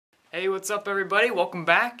Hey, what's up everybody? Welcome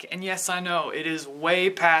back. And yes, I know, it is way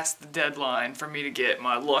past the deadline for me to get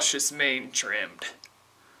my luscious mane trimmed.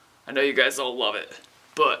 I know you guys all love it,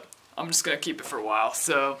 but I'm just gonna keep it for a while.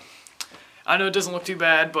 So, I know it doesn't look too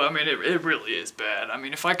bad, but I mean, it really is bad. I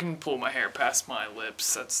mean, if I can pull my hair past my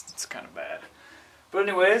lips, that's kind of bad. But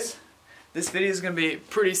anyways, this video is gonna be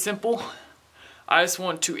pretty simple. I just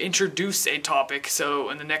want to introduce a topic, so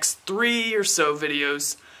in the next 3 or so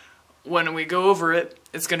videos, when we go over it,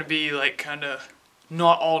 it's going to be like kind of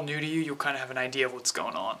not all new to you. You'll kind of have an idea of what's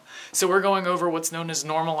going on. So we're going over what's known as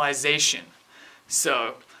normalization.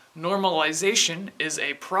 So normalization is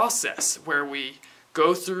a process where we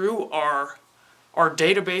go through our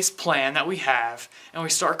database plan that we have and we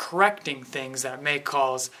start correcting things that may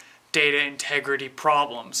cause data integrity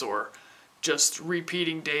problems or just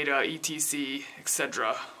repeating data, etc.,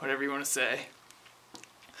 etc., whatever you want to say.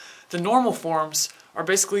 The normal forms are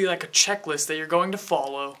basically like a checklist that you're going to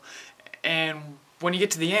follow, and when you get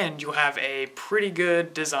to the end, you'll have a pretty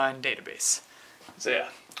good designed database. So yeah,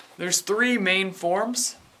 there's 3 main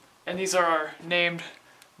forms, and these are named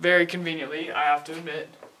very conveniently, I have to admit.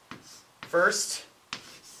 First,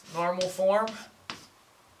 normal form.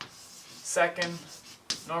 Second,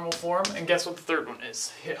 normal form, and guess what the third one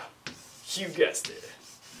is? Yeah, you guessed it.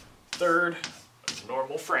 Third,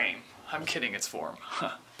 normal frame. I'm kidding, it's form.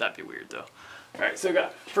 That'd be weird though. Alright, so we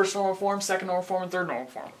got first normal form, second normal form, and third normal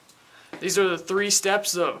form. These are the 3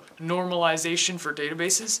 steps of normalization for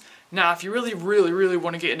databases. Now, if you really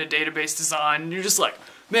want to get into database design, and you're just like,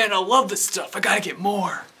 man, I love this stuff, I gotta get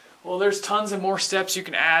more. Well, there's tons of more steps you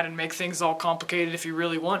can add and make things all complicated if you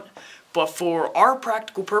really want. But for our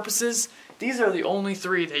practical purposes, these are the only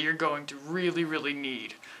 3 that you're going to really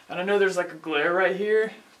need. And I know there's like a glare right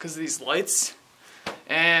here because of these lights.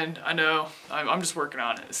 And I know I'm just working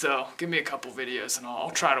on it, so give me a couple videos and I'll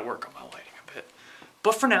try to work on my lighting a bit.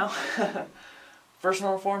 But for now, first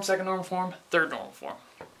normal form, second normal form, third normal form.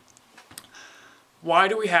 Why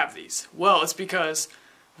do we have these? Well, it's because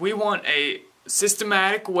we want a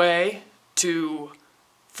systematic way to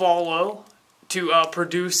follow to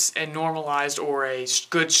produce a normalized or a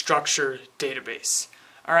good structured database.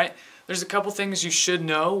 Alright? There's a couple things you should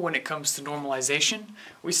know when it comes to normalization.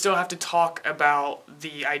 We still have to talk about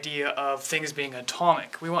the idea of things being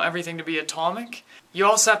atomic. We want everything to be atomic. You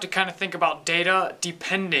also have to kind of think about data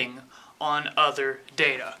depending on other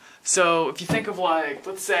data. So if you think of like,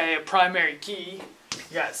 let's say a primary key,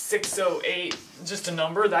 you got 608, just a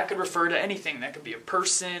number, that could refer to anything. That could be a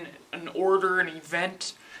person, an order, an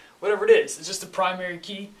event, whatever it is. It's just a primary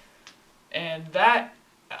key. And that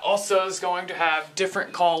also is going to have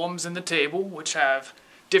different columns in the table which have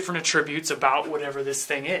different attributes about whatever this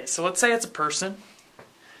thing is. So let's say it's a person,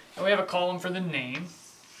 and we have a column for the name,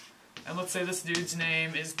 and let's say this dude's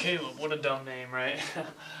name is Caleb. What a dumb name, right?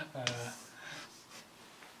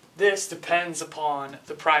 This depends upon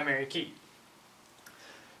the primary key.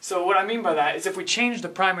 So what I mean by that is if we change the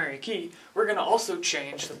primary key, we're going to also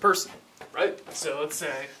change the person, right? So let's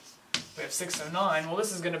say we have 609, well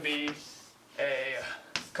this is going to be a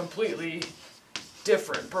completely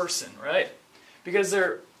different person, right? Because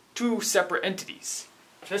they're 2 separate entities.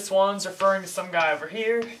 This one's referring to some guy over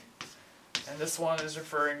here, and this one is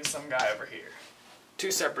referring to some guy over here.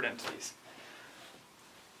 2 separate entities.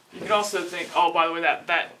 You can also think, oh, by the way,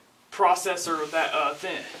 that process or that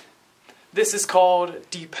thing, this is called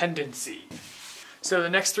dependency. So the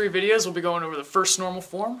next 3 videos we'll be going over the first normal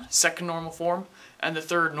form, second normal form, and the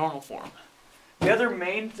third normal form. The other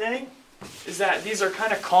main thing is that these are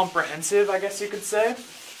kind of comprehensive, I guess you could say.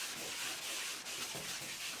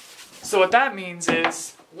 So what that means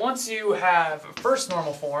is, once you have a first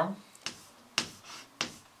normal form,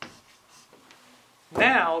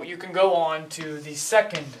 now you can go on to the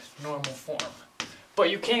second normal form.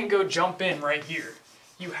 But you can't go jump in right here.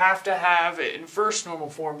 You have to have it in first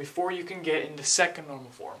normal form before you can get into second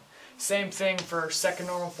normal form. Same thing for second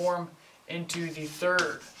normal form into the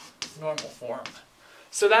third normal form.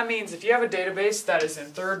 So that means if you have a database that is in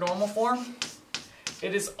third normal form,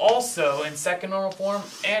 it is also in second normal form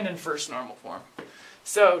and in first normal form.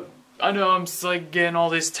 So I know I'm just like getting all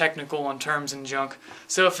this technical on terms and junk.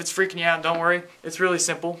 So if it's freaking you out, don't worry. It's really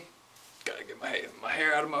simple. Gotta get my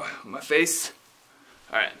hair out of my face.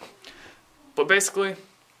 Alright. But basically,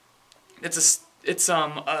 it's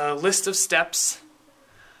a list of steps,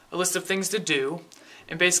 a list of things to do.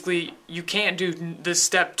 And basically, you can't do this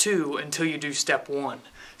step 2 until you do step 1.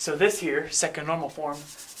 So this here, second normal form,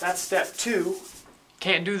 that's step 2.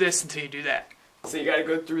 Can't do this until you do that. So you gotta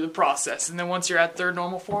go through the process. And then once you're at third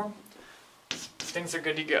normal form, things are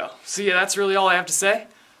good to go. So yeah, that's really all I have to say.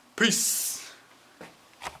 Peace!